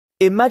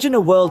Imagine a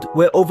world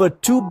where over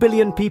 2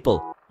 billion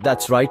people,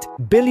 that's right,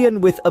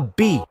 billion with a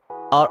B,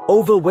 are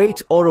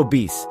overweight or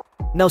obese.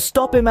 Now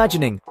stop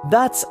imagining,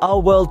 that's our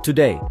world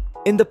today.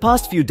 In the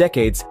past few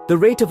decades, the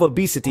rate of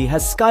obesity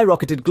has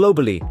skyrocketed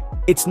globally.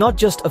 It's not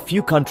just a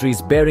few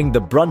countries bearing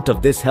the brunt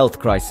of this health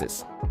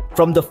crisis.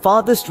 From the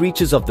farthest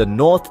reaches of the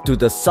north to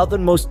the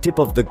southernmost tip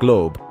of the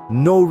globe,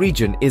 no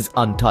region is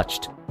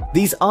untouched.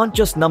 These aren't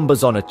just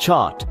numbers on a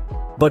chart,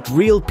 but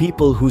real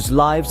people whose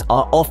lives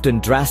are often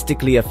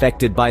drastically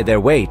affected by their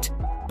weight.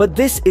 But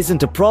this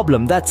isn't a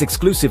problem that's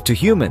exclusive to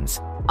humans.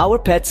 Our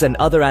pets and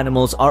other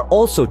animals are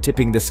also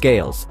tipping the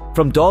scales.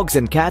 From dogs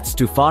and cats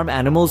to farm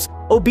animals,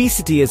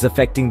 obesity is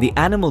affecting the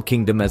animal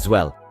kingdom as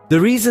well. The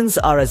reasons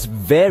are as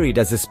varied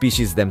as the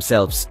species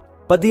themselves,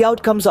 but the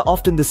outcomes are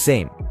often the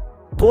same: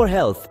 poor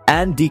health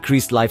and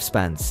decreased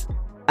lifespans.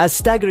 As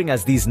staggering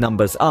as these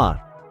numbers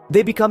are,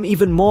 they become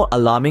even more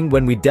alarming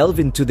when we delve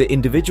into the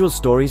individual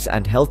stories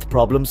and health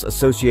problems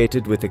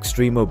associated with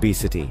extreme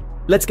obesity.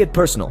 Let's get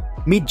personal.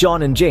 Meet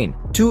John and Jane,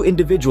 two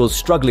individuals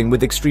struggling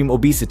with extreme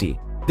obesity.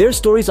 Their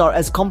stories are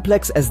as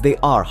complex as they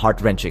are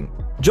heart-wrenching.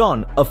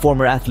 John, a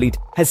former athlete,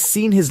 has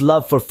seen his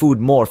love for food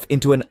morph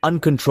into an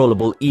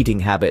uncontrollable eating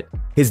habit.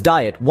 His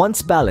diet,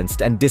 once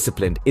balanced and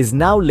disciplined, is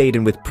now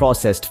laden with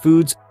processed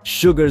foods,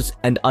 sugars,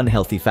 and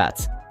unhealthy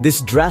fats.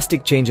 This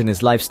drastic change in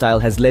his lifestyle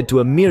has led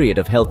to a myriad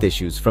of health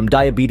issues, from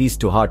diabetes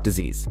to heart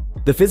disease.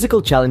 The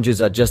physical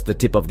challenges are just the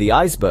tip of the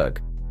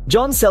iceberg.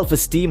 John's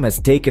self-esteem has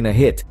taken a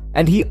hit,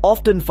 and he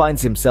often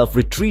finds himself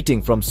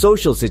retreating from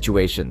social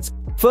situations,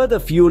 further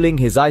fueling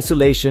his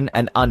isolation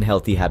and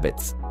unhealthy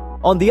habits.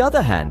 On the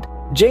other hand,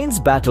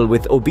 Jane's battle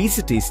with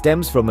obesity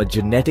stems from a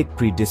genetic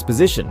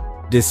predisposition.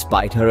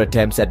 Despite her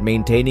attempts at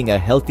maintaining a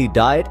healthy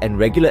diet and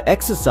regular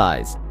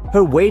exercise,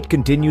 her weight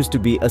continues to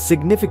be a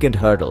significant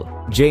hurdle.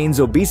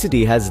 Jane's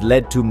obesity has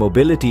led to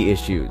mobility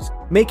issues,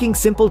 making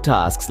simple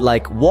tasks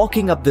like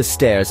walking up the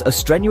stairs a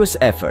strenuous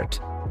effort.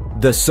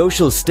 The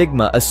social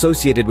stigma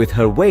associated with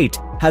her weight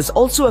has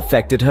also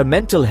affected her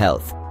mental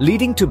health,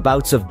 leading to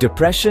bouts of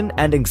depression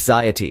and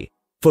anxiety.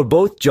 For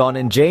both John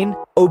and Jane,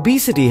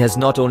 obesity has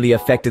not only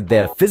affected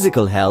their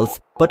physical health,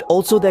 but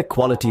also their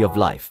quality of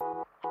life.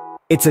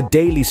 It's a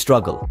daily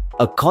struggle,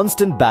 a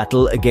constant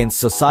battle against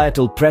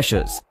societal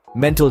pressures,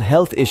 mental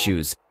health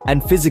issues,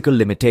 and physical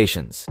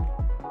limitations.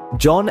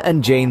 John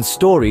and Jane's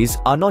stories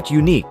are not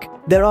unique.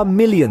 There are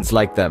millions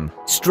like them,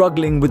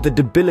 struggling with the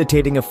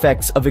debilitating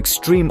effects of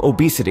extreme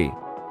obesity.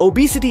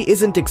 Obesity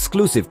isn't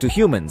exclusive to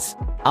humans.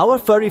 Our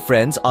furry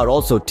friends are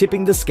also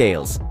tipping the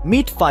scales.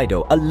 Meet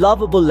Fido, a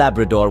lovable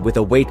Labrador with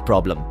a weight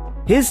problem.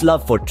 His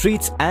love for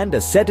treats and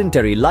a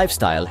sedentary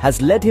lifestyle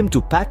has led him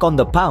to pack on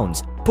the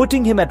pounds,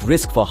 putting him at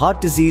risk for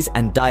heart disease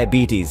and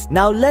diabetes.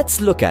 Now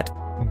let's look at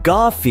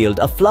Garfield,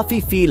 a fluffy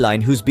feline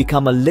who's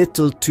become a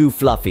little too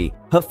fluffy.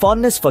 Her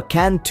fondness for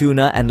canned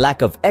tuna and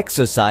lack of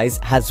exercise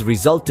has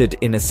resulted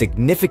in a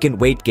significant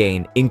weight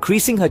gain,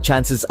 increasing her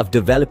chances of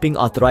developing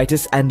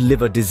arthritis and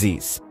liver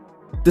disease.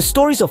 The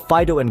stories of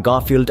Fido and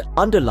Garfield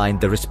underline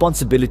the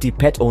responsibility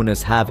pet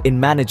owners have in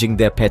managing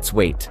their pets'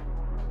 weight.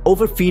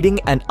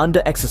 Overfeeding and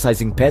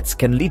under-exercising pets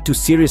can lead to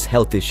serious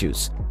health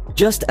issues,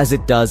 just as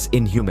it does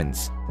in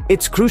humans.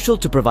 It's crucial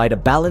to provide a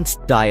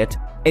balanced diet,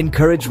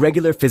 encourage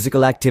regular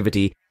physical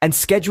activity, and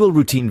schedule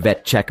routine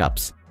vet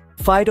checkups.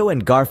 Fido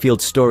and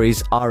Garfield's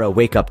stories are a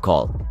wake-up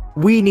call.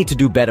 We need to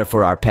do better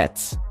for our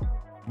pets.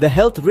 The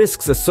health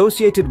risks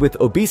associated with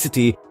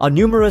obesity are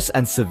numerous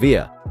and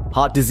severe.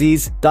 Heart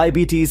disease,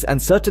 diabetes,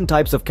 and certain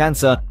types of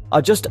cancer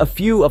are just a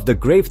few of the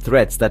grave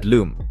threats that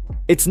loom.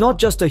 It's not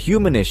just a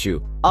human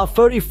issue. Our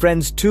furry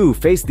friends too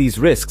face these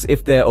risks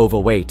if they're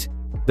overweight.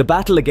 The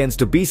battle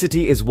against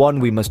obesity is one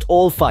we must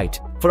all fight,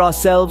 for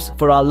ourselves,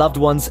 for our loved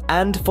ones,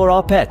 and for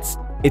our pets.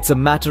 It's a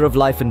matter of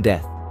life and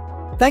death.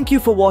 Thank you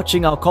for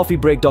watching our Coffee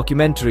Break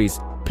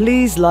documentaries.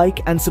 Please like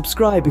and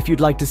subscribe if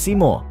you'd like to see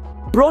more.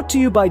 Brought to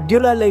you by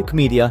W.L.A.U.K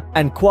Media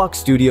and Quark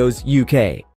Studios UK.